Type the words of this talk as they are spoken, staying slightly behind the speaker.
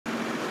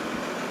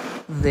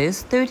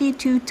This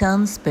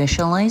 32-ton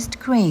specialized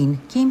crane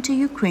came to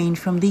Ukraine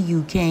from the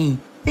UK,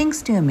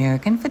 thanks to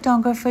American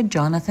photographer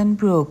Jonathan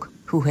Brooke,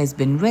 who has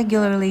been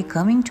regularly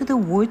coming to the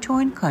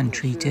war-torn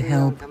country to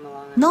help.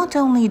 Not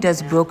only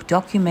does Brooke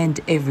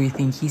document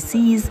everything he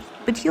sees,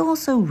 but he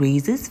also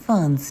raises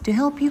funds to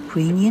help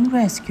Ukrainian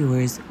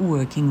rescuers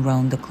working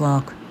round the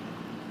clock.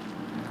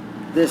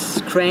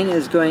 This crane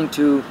is going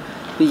to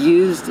be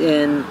used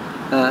in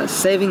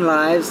saving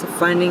lives,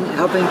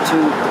 helping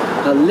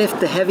to lift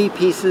the heavy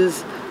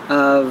pieces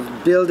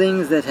of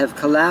buildings that have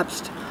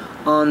collapsed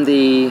on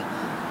the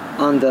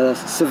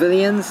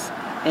civilians,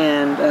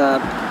 and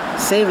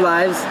save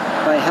lives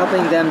by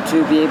helping them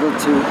to be able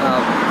to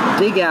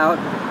dig out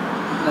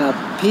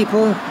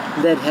people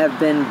that have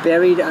been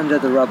buried under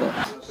the rubble.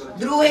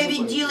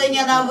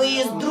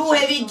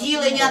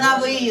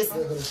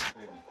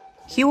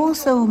 He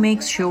also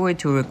makes sure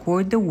to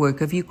record the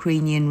work of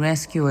Ukrainian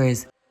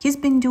rescuers. He's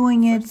been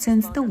doing it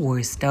since the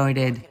war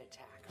started.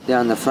 They're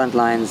on the front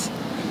lines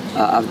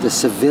of the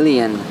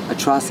civilian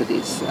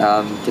atrocities,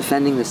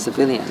 defending the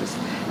civilians.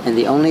 And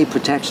the only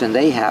protection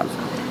they have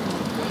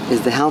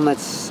is the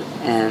helmets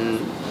and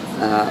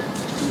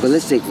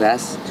ballistic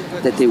vests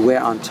that they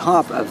wear on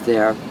top of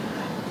their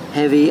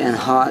heavy and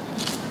hot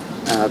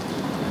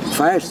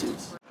fire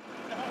suits.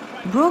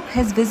 Brooke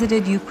has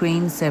visited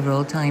Ukraine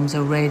several times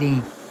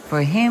already.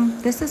 For him,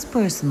 this is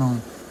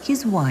personal.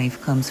 His wife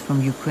comes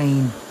from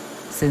Ukraine.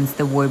 Since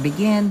the war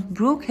began,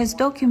 Brooke has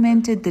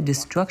documented the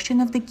destruction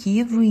of the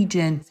Kiev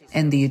region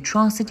and the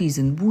atrocities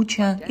in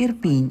Bucha,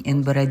 Irpin,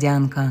 and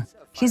Borodyanka.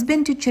 He's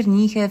been to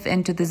Chernihiv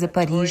and to the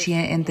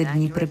Zaporizhia and the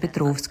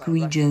Dnipropetrovsk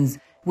regions,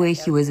 where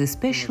he was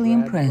especially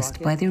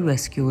impressed by the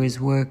rescuers'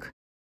 work.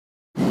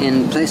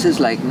 In places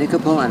like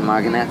Nikopol and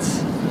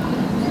Marganets,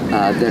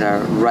 that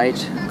are right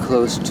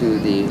close to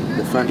the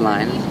front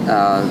line,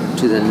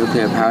 to the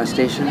nuclear power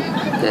station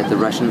that the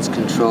Russians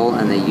control,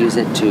 and they use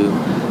it to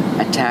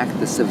attack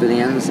the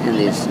civilians in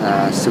these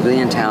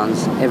civilian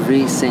towns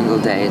every single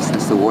day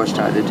since the war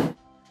started.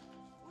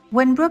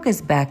 When Brooke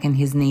is back in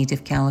his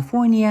native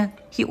California,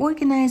 he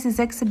organizes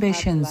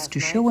exhibitions to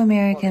show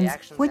Americans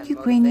what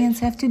Ukrainians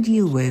have to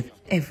deal with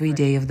every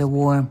day of the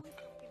war.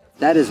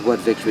 That is what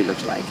victory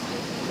looks like.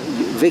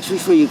 Victory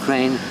for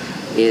Ukraine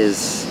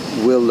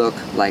will look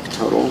like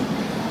total.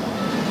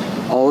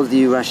 All of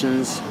the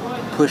Russians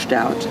pushed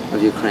out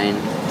of Ukraine.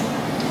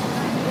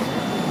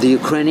 The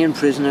Ukrainian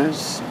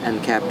prisoners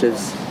and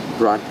captives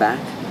brought back.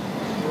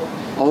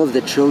 All of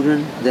the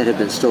children that have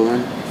been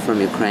stolen from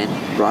Ukraine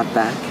brought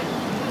back.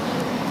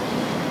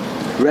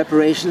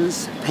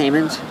 Reparations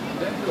payment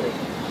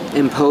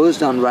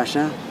imposed on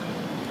Russia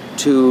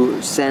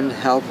to send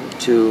help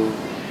to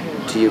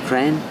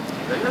Ukraine.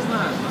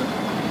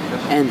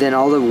 And then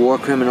all the war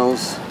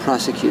criminals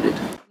prosecuted.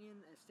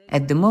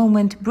 At the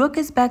moment, Brooke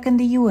is back in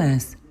the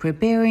US,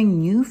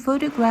 preparing new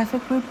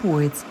photographic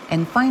reports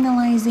and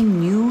finalizing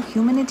new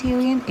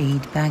humanitarian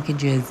aid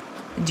packages.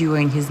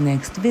 During his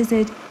next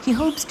visit, he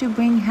hopes to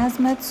bring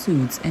hazmat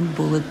suits and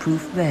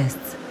bulletproof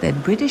vests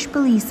that British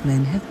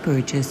policemen have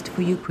purchased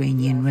for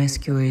Ukrainian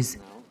rescuers.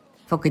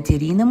 For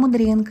Katerina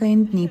Mudrenko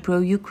in Dnipro,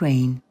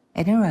 Ukraine,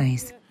 Anna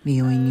Rice,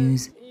 VOA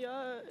News.